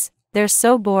softies? They're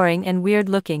so boring and weird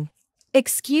looking.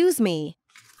 Excuse me.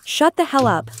 Shut the hell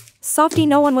up. Softie,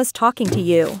 no one was talking to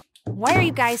you. Why are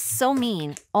you guys so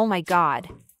mean? Oh my god.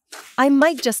 I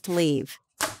might just leave.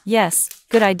 Yes,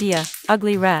 good idea,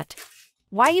 ugly rat.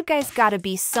 Why you guys gotta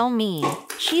be so mean?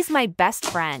 She's my best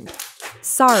friend.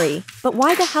 Sorry, but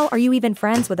why the hell are you even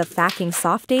friends with a fucking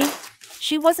softie?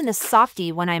 She wasn't a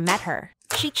softie when I met her.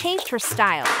 She changed her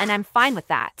style, and I'm fine with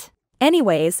that.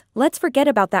 Anyways, let's forget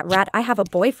about that rat. I have a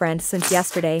boyfriend since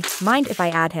yesterday. Mind if I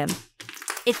add him?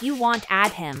 If you want,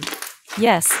 add him.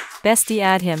 Yes, bestie,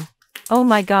 add him. Oh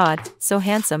my god, so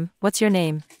handsome. What's your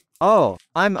name? Oh,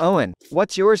 I'm Owen.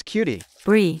 What's yours, cutie?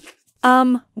 Bree.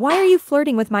 Why are you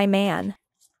flirting with my man?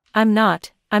 I'm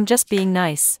not. I'm just being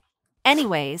nice.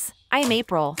 Anyways, I'm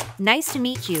April. Nice to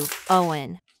meet you,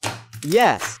 Owen.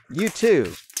 Yes, you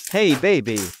too. Hey,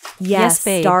 baby. Yes,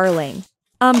 babe. darling.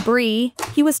 Bree,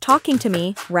 he was talking to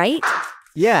me, right?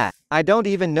 Yeah, I don't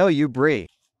even know you, Bree.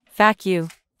 Fuck you.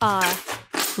 Uh,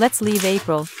 Let's leave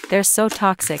April. They're so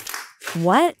toxic.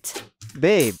 What?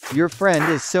 Babe, your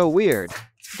friend is so weird.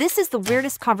 This is the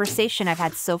weirdest conversation I've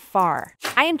had so far.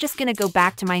 I am just gonna go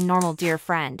back to my normal dear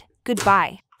friend.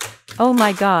 Goodbye. Oh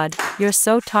my god, you're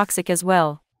so toxic as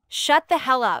well. Shut the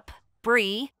hell up,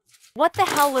 Bree. What the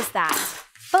hell was that?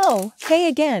 Oh, hey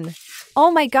again.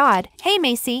 Oh my god. Hey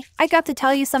Macy, I got to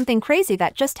tell you something crazy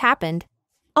that just happened.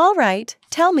 All right,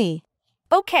 tell me.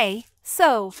 Okay,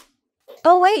 so...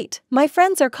 Oh wait, my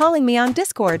friends are calling me on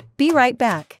Discord. Be right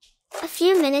back. A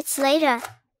few minutes later.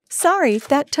 Sorry,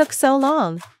 that took so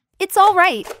long. It's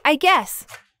alright, I guess.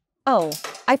 Oh,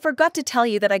 I forgot to tell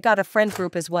you that I got a friend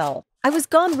group as well. I was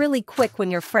gone really quick when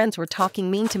your friends were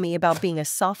talking mean to me about being a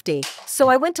softie, so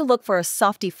I went to look for a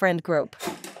softie friend group.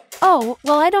 Oh,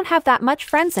 well I don't have that much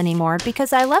friends anymore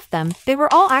because I left them. They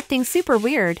were all acting super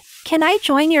weird. Can I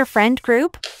join your friend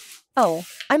group? Oh,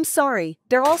 I'm sorry.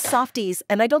 They're all softies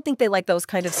and I don't think they like those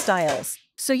kind of styles.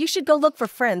 So you should go look for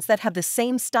friends that have the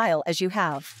same style as you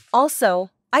have.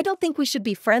 Also, I don't think we should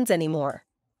be friends anymore.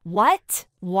 What?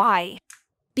 Why?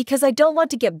 Because I don't want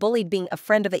to get bullied being a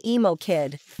friend of an emo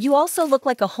kid. You also look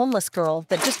like a homeless girl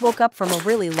that just woke up from a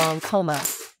really long coma.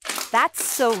 That's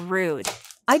so rude.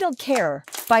 I don't care.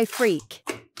 Bye, freak.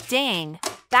 Dang,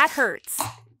 that hurts.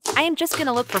 I am just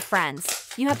gonna look for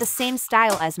friends. You have the same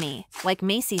style as me, like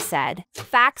Macy said.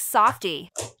 Facts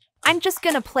softy. I'm just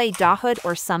gonna play Dahood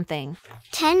or something.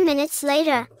 10 minutes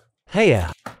later. Hey,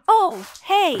 Oh,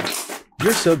 hey.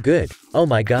 you're so good. Oh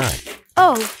my god.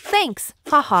 Oh, thanks.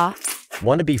 Haha.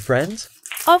 Wanna be friends?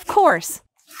 Of course.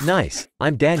 Nice.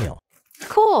 I'm Daniel.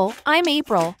 Cool, I'm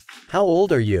April. How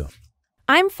old are you?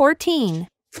 I'm 14.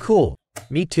 Cool.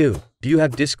 Me too. Do you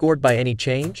have Discord by any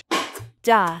change?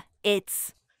 Duh,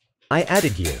 it's... I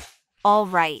added you.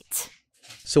 Alright.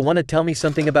 So wanna tell me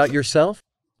something about yourself?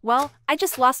 Well, I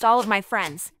just lost all of my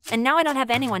friends, and now I don't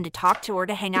have anyone to talk to or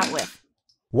to hang out with.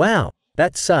 Wow,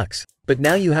 that sucks. But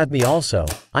now you have me also.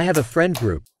 I have a friend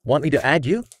group. Want me to add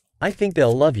you? I think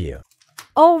they'll love you.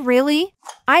 Oh, really?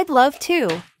 I'd love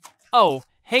to. Oh,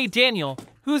 hey Daniel,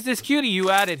 who's this cutie you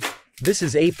added? This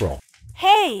is April.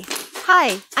 Hey!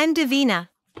 Hi, I'm Davina.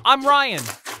 I'm Ryan.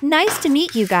 Nice to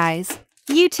meet you guys.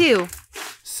 You too.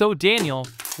 So Daniel,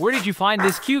 where did you find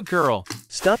this cute girl?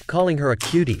 Stop calling her a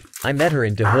cutie. I met her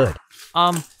in Dahood.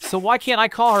 So why can't I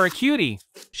call her a cutie?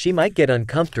 She might get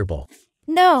uncomfortable.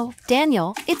 No,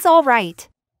 Daniel, it's alright.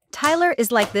 Tyler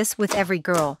is like this with every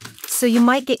girl, so you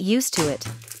might get used to it.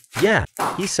 Yeah,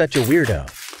 he's such a weirdo.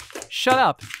 Shut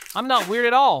up. I'm not weird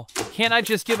at all. Can't I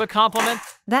just give a compliment?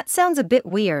 That sounds a bit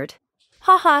weird.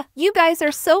 Haha, you guys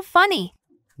are so funny.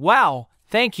 Wow,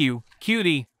 thank you,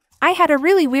 cutie. I had a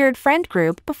really weird friend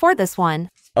group before this one.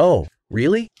 Oh,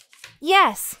 really?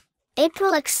 Yes.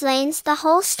 April explains the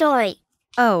whole story.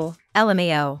 Oh,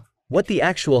 LMAO. What the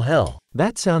actual hell?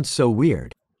 That sounds so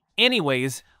weird.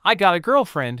 Anyways, I got a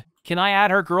girlfriend. Can I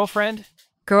add her girlfriend?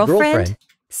 Girlfriend?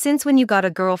 Since when you got a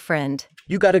girlfriend?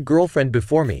 You got a girlfriend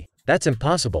before me. That's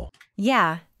impossible.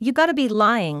 Yeah, you gotta be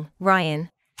lying, Ryan.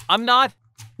 I'm not.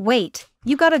 Wait,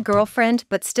 you got a girlfriend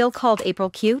but still called April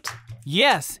cute?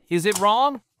 Yes, is it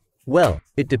wrong? Well,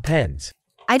 it depends.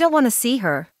 I don't want to see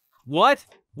her. What?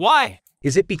 Why?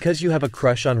 Is it because you have a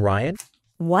crush on Ryan?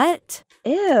 What?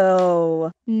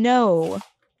 Ew. No.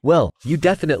 Well, you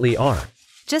definitely are.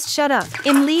 Just shut up.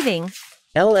 I'm leaving.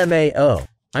 LMAO.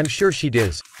 I'm sure she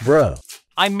does, bro.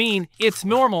 I mean, it's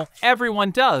normal.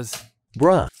 Everyone does.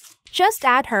 Bruh. Just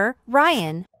add her,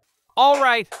 Ryan. All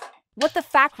right. What the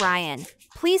fuck, Ryan?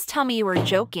 Please tell me you were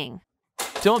joking.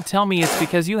 Don't tell me it's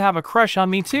because you have a crush on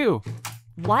me too.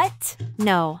 What?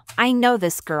 No, I know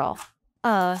this girl.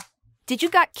 Did you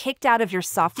got kicked out of your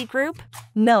softie group?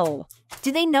 No.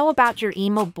 Do they know about your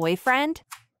emo boyfriend?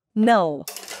 No.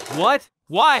 What?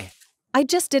 Why? I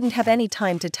just didn't have any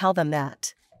time to tell them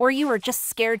that. Or you were just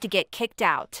scared to get kicked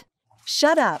out?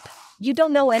 Shut up. You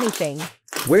don't know anything.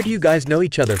 Where do you guys know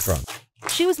each other from?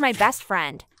 She was my best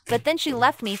friend, but then she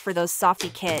left me for those softie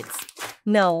kids.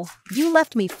 No, you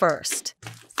left me first.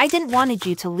 I didn't wanted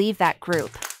you to leave that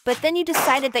group, but then you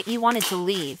decided that you wanted to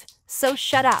leave, so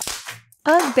shut up.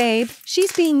 Ugh, babe,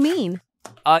 she's being mean.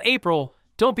 April,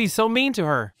 don't be so mean to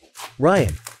her.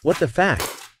 Ryan, what the fact?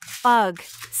 Ugh,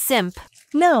 simp.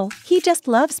 No, he just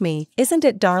loves me, isn't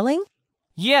it, darling?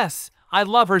 Yes, I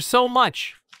love her so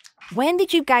much. When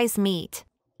did you guys meet?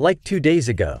 Like 2 days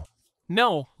ago.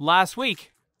 No, last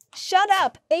week. Shut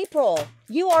up, April.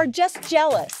 You are just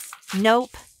jealous.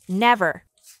 Nope, never.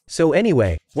 So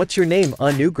anyway, what's your name,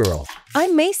 new girl?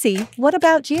 I'm Macy. What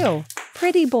about you?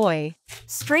 Pretty boy.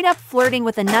 Straight up flirting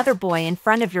with another boy in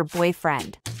front of your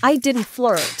boyfriend. I didn't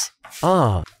flirt.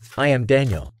 Ah, I am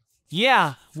Daniel.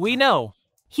 Yeah, we know.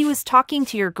 He was talking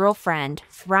to your girlfriend,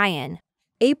 Ryan.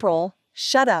 April,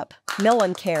 shut up. No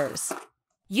one cares.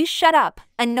 You shut up,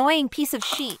 annoying piece of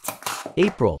shit.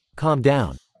 April, calm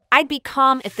down. I'd be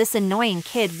calm if this annoying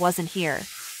kid wasn't here.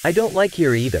 I don't like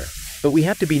here either, but we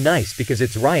have to be nice because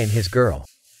it's Ryan, his girl.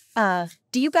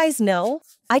 Do you guys know?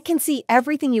 I can see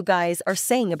everything you guys are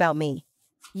saying about me.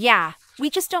 Yeah, we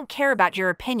just don't care about your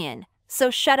opinion, so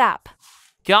shut up.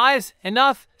 Guys,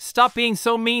 enough. Stop being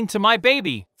so mean to my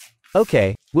baby.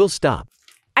 Okay, we'll stop.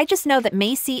 I just know that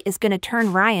Macy is gonna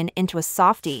turn Ryan into a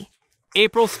softie.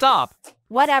 April, stop.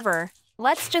 Whatever.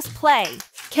 Let's just play.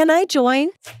 Can I join?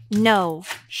 No.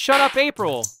 Shut up,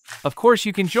 April. Of course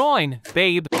you can join,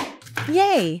 babe.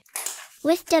 Yay.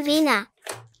 With Davina.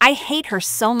 I hate her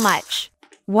so much.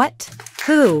 What?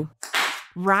 Who?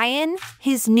 Ryan,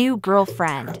 his new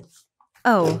girlfriend.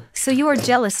 Oh, so you are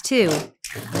jealous too.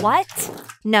 What?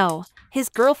 No, his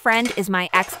girlfriend is my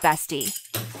ex-bestie.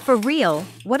 For real?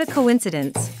 What a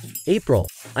coincidence. April,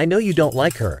 I know you don't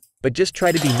like her, but just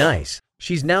try to be nice.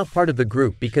 She's now part of the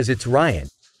group because it's Ryan,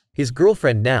 his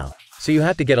girlfriend now, so you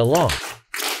have to get along.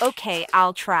 Okay,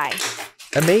 I'll try.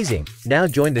 Amazing, now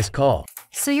join this call.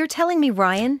 So you're telling me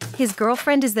Ryan, his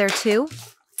girlfriend is there too?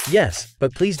 Yes,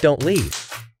 but please don't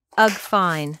leave. Ugh,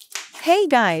 fine. Hey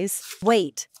guys,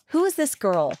 wait. Who is this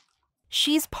girl?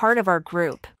 She's part of our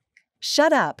group.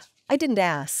 Shut up. I didn't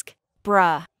ask.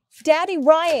 Bruh. Daddy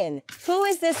Ryan, who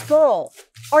is this girl?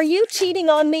 Are you cheating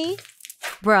on me?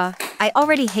 Bruh, I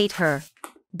already hate her.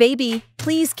 Baby,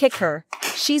 please kick her.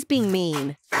 She's being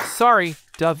mean. Sorry,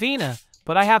 Davina,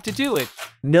 but I have to do it.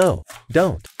 No,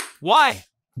 don't. Why?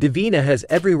 Davina has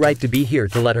every right to be here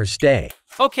to let her stay.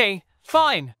 Okay,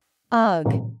 fine.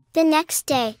 Ugh. The next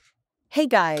day. Hey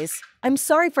guys, I'm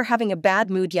sorry for having a bad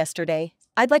mood yesterday.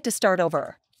 I'd like to start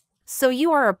over. So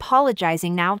you are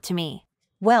apologizing now to me?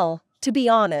 Well, to be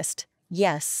honest,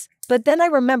 yes. But then I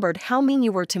remembered how mean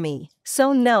you were to me,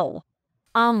 so no.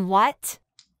 What?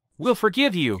 We'll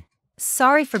forgive you.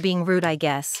 Sorry for being rude, I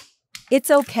guess.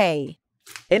 It's okay.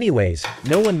 Anyways,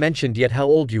 no one mentioned yet how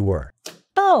old you were.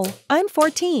 Oh, I'm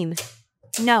 14.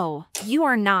 No, you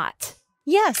are not.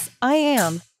 Yes, I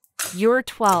am. You're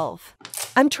 12.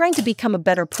 I'm trying to become a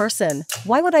better person.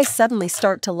 Why would I suddenly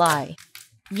start to lie?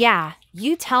 Yeah,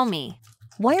 you tell me.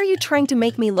 Why are you trying to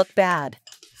make me look bad?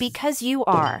 Because you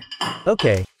are.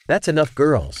 Okay, that's enough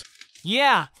girls.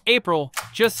 Yeah, April,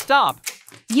 just stop.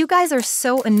 You guys are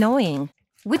so annoying.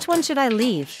 Which one should I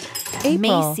leave?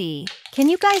 April. Macy. Can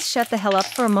you guys shut the hell up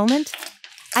for a moment?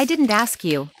 I didn't ask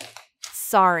you.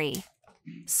 Sorry.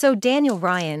 So Daniel,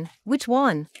 Ryan, which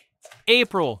one?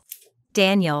 April.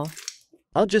 Daniel.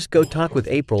 I'll just go talk with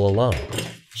April alone.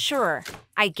 Sure,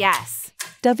 I guess.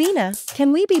 Davina,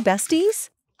 can we be besties?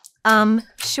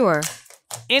 Sure.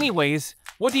 Anyways,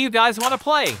 what do you guys want to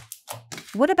play?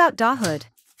 What about Dahood?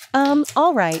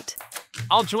 All right.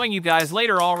 I'll join you guys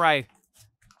later, all right.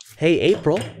 Hey,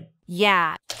 April?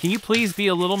 Yeah. Can you please be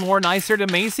a little more nicer to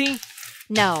Macy?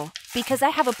 No, because I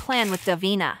have a plan with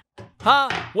Davina. Huh?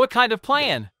 What kind of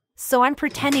plan? So I'm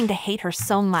pretending to hate her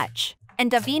so much.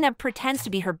 And Davina pretends to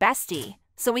be her bestie,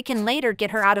 so we can later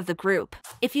get her out of the group.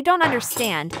 If you don't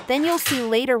understand, then you'll see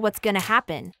later what's gonna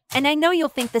happen. And I know you'll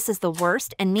think this is the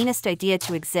worst and meanest idea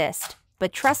to exist.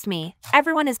 But trust me,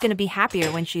 everyone is gonna be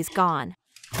happier when she's gone.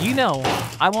 You know,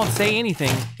 I won't say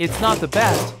anything. It's not the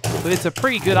best, but it's a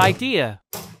pretty good idea.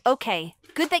 Okay,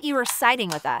 good that you are siding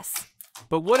with us.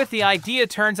 But what if the idea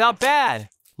turns out bad?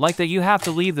 Like that you have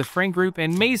to leave the friend group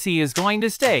and Macy is going to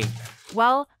stay.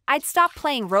 Well, I'd stop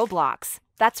playing Roblox,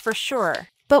 that's for sure.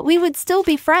 But we would still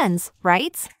be friends,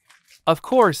 right? Of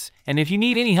course, and if you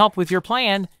need any help with your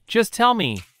plan, just tell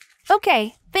me.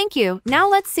 Okay, thank you. Now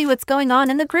let's see what's going on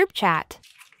in the group chat.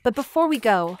 But before we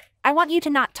go, I want you to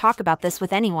not talk about this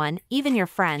with anyone, even your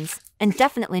friends, and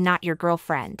definitely not your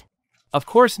girlfriend. Of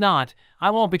course not. I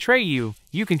won't betray you.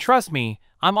 You can trust me.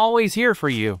 I'm always here for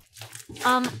you.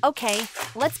 Okay,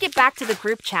 let's get back to the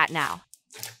group chat now.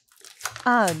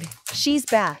 Ugh, she's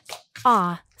back.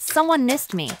 Aw, someone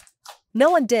missed me. No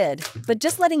one did, but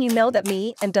just letting you know that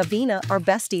me and Davina are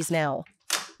besties now.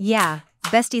 Yeah,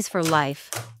 besties for life.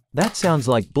 That sounds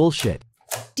like bullshit.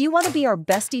 Do you want to be our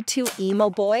bestie too, emo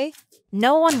boy?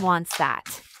 No one wants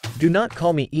that. Do not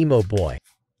call me emo boy.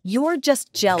 You're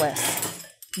just jealous.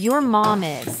 Your mom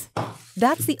is.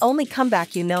 That's the only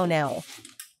comeback you know now.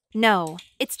 No,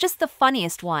 it's just the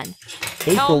funniest one.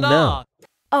 April, no.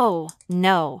 Oh,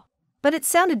 no. But it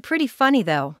sounded pretty funny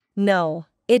though. No,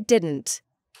 it didn't.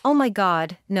 Oh my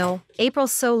god, no.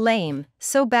 April's so lame.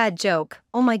 So bad joke.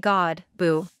 Oh my god,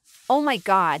 boo. Oh my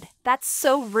god, that's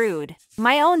so rude.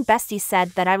 My own bestie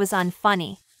said that I was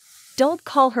unfunny. Don't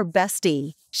call her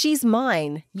bestie. She's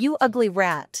mine, you ugly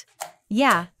rat.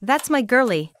 Yeah, that's my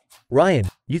girly. Ryan,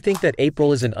 you think that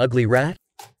April is an ugly rat?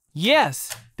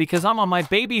 Yes, because I'm on my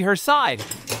baby her side.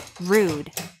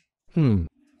 Rude.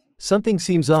 Something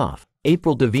seems off.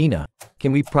 April Davina,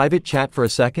 can we private chat for a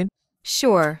second?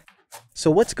 Sure.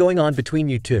 So what's going on between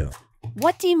you two?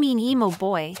 What do you mean, emo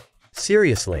boy?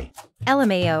 Seriously.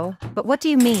 LMAO, but what do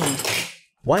you mean?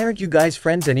 Why aren't you guys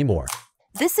friends anymore?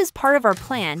 This is part of our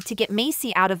plan to get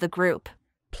Macy out of the group.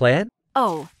 Plan?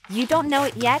 Oh, you don't know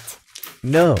it yet?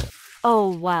 No.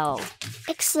 Oh, well.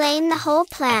 Explain the whole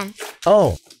plan.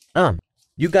 Oh,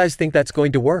 you guys think that's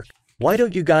going to work? Why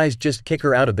don't you guys just kick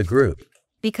her out of the group?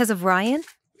 Because of Ryan?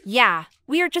 Yeah,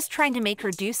 we are just trying to make her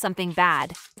do something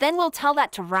bad. Then we'll tell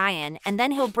that to Ryan, and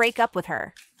then he'll break up with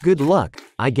her. Good luck,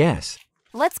 I guess.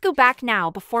 Let's go back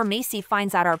now before Macy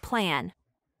finds out our plan.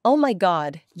 Oh my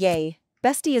god, yay.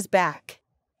 Bestie is back.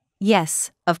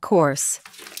 Yes, of course.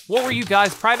 What were you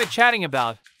guys private chatting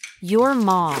about? Your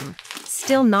mom.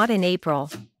 Still not in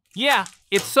April. Yeah,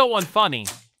 it's so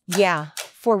unfunny. Yeah,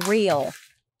 for real.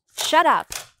 Shut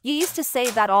up. You used to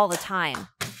say that all the time.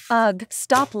 Ugh,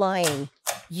 stop lying.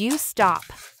 You stop.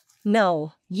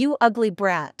 No, you ugly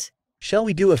brat. Shall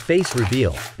we do a face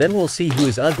reveal? Then we'll see who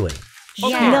is ugly.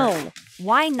 Yeah. No.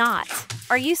 Why not?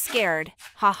 Are you scared?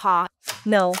 Haha.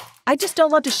 No, I just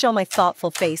don't want to show my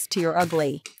thoughtful face to your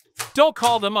ugly. Don't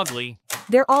call them ugly.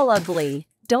 They're all ugly.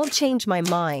 Don't change my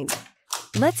mind.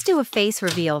 Let's do a face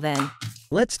reveal then.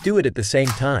 Let's do it at the same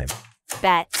time.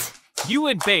 Bet. You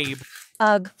and Babe.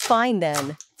 Ugh, fine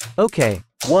then. Okay,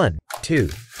 1, 2,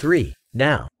 3,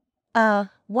 now.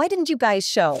 Why didn't you guys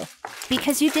show?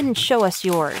 Because you didn't show us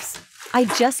yours. I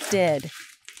just did.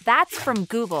 That's from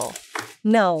Google.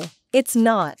 No, it's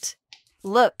not.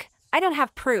 Look, I don't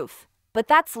have proof, but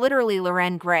that's literally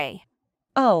Loren Gray.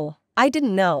 Oh, I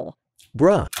didn't know.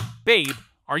 Bruh. Babe,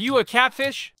 are you a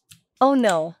catfish? Oh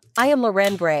no, I am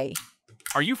Loren Gray.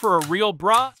 Are you for a real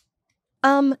bruh?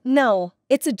 No,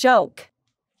 it's a joke.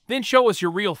 Then show us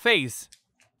your real face.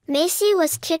 Macy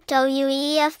was kicked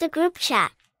OUE of the group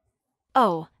chat.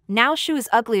 Oh, now she was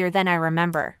uglier than I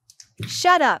remember.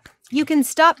 Shut up. You can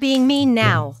stop being mean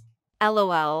now.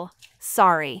 LOL.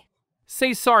 Sorry.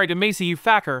 Say sorry to Macy, you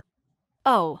facker.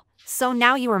 Oh, so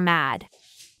now you are mad.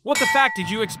 What the fact did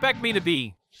you expect me to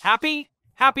be? Happy?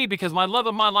 Happy because my love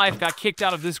of my life got kicked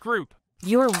out of this group.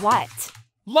 You're what?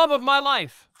 Love of my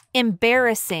life.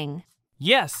 Embarrassing.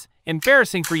 Yes,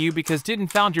 embarrassing for you because didn't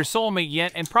found your soulmate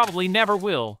yet and probably never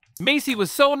will. Macy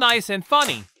was so nice and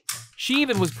funny. She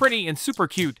even was pretty and super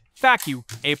cute. Fuck you,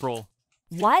 April.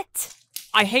 What?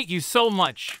 I hate you so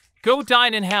much. Go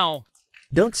dine in hell.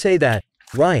 Don't say that,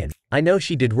 Ryan. I know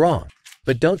she did wrong.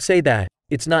 But don't say that.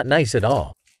 It's not nice at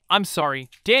all. I'm sorry,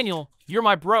 Daniel, you're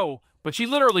my bro, but she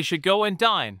literally should go and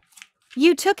dine.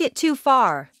 You took it too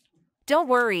far. Don't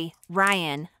worry,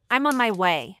 Ryan. I'm on my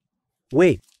way.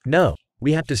 Wait, no.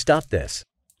 We have to stop this.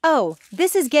 Oh,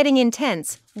 this is getting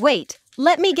intense. Wait,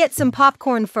 let me get some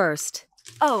popcorn first.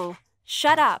 Oh,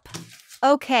 shut up.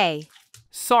 Okay.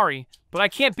 Sorry, but I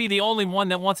can't be the only one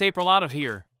that wants April out of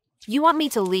here. You want me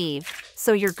to leave,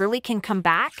 so your girly can come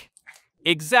back?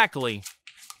 Exactly.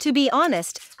 To be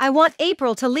honest, I want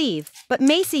April to leave, but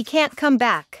Macy can't come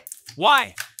back.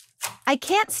 Why? I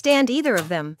can't stand either of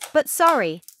them, but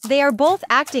sorry, they are both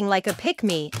acting like a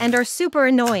pick-me and are super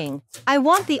annoying. I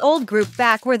want the old group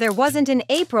back where there wasn't an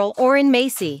April or an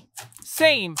Macy.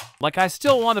 Same. Like I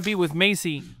still want to be with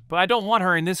Macy, but I don't want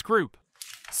her in this group.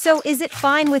 So is it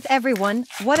fine with everyone?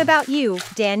 What about you,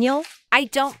 Daniel? I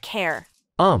don't care.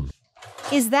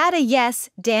 Is that a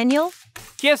yes, Daniel?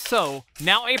 Guess so.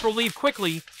 Now April, leave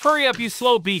quickly. Hurry up, you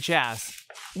slow beach ass.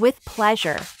 With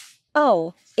pleasure.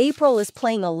 Oh, April is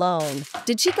playing alone.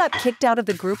 Did she got kicked out of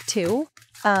the group too?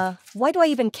 Why do I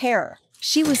even care?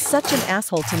 She was such an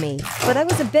asshole to me, but I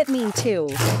was a bit mean too.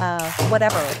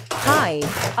 Whatever. Hi.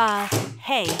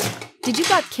 Hey. Did you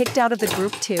got kicked out of the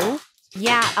group too?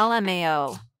 Yeah,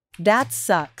 LMAO. That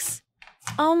sucks.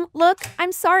 Look,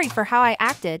 I'm sorry for how I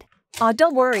acted.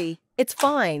 Don't worry. It's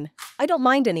fine. I don't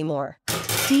mind anymore.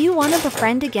 Do you want to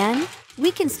befriend again?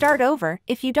 We can start over.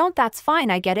 If you don't, that's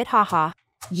fine. I get it, haha.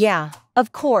 Yeah,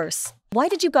 of course. Why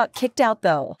did you got kicked out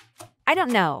though? I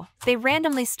don't know. They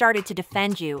randomly started to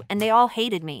defend you, and they all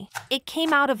hated me. It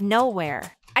came out of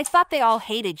nowhere. I thought they all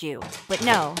hated you, but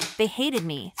no, they hated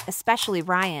me, especially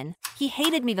Ryan. He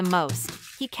hated me the most.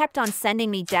 He kept on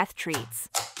sending me death treats.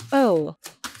 Oh,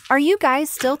 Are you guys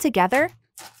still together?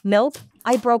 Nope,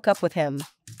 I broke up with him.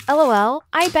 LOL,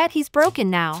 I bet he's broken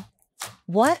now.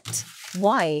 What?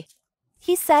 Why?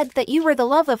 He said that you were the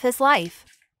love of his life.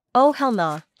 Oh hell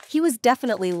nah, he was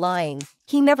definitely lying.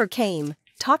 He never came.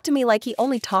 Talked to me like he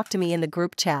only talked to me in the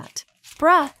group chat.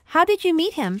 Bruh, how did you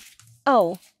meet him?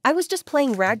 Oh, I was just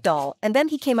playing ragdoll and then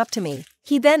he came up to me.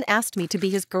 He then asked me to be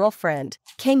his girlfriend.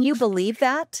 Can you believe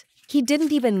that? He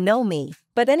didn't even know me.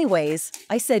 But anyways,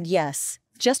 I said yes,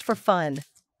 just for fun.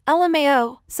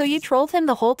 LMAO, so you trolled him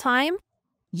the whole time?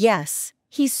 Yes,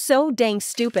 he's so dang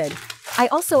stupid. I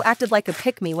also acted like a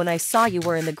pick-me when I saw you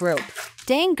were in the group.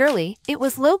 Dang girly, it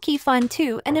was low-key fun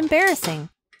too and embarrassing.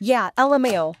 Yeah,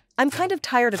 LMAO, I'm kind of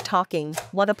tired of talking.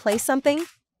 Wanna play something?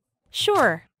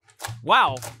 Sure.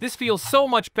 Wow, this feels so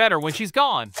much better when she's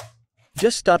gone.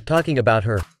 Just stop talking about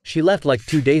her. She left like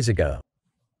 2 days ago.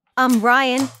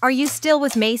 Ryan, are you still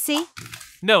with Macy?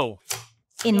 No.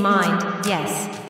 In mind, yes.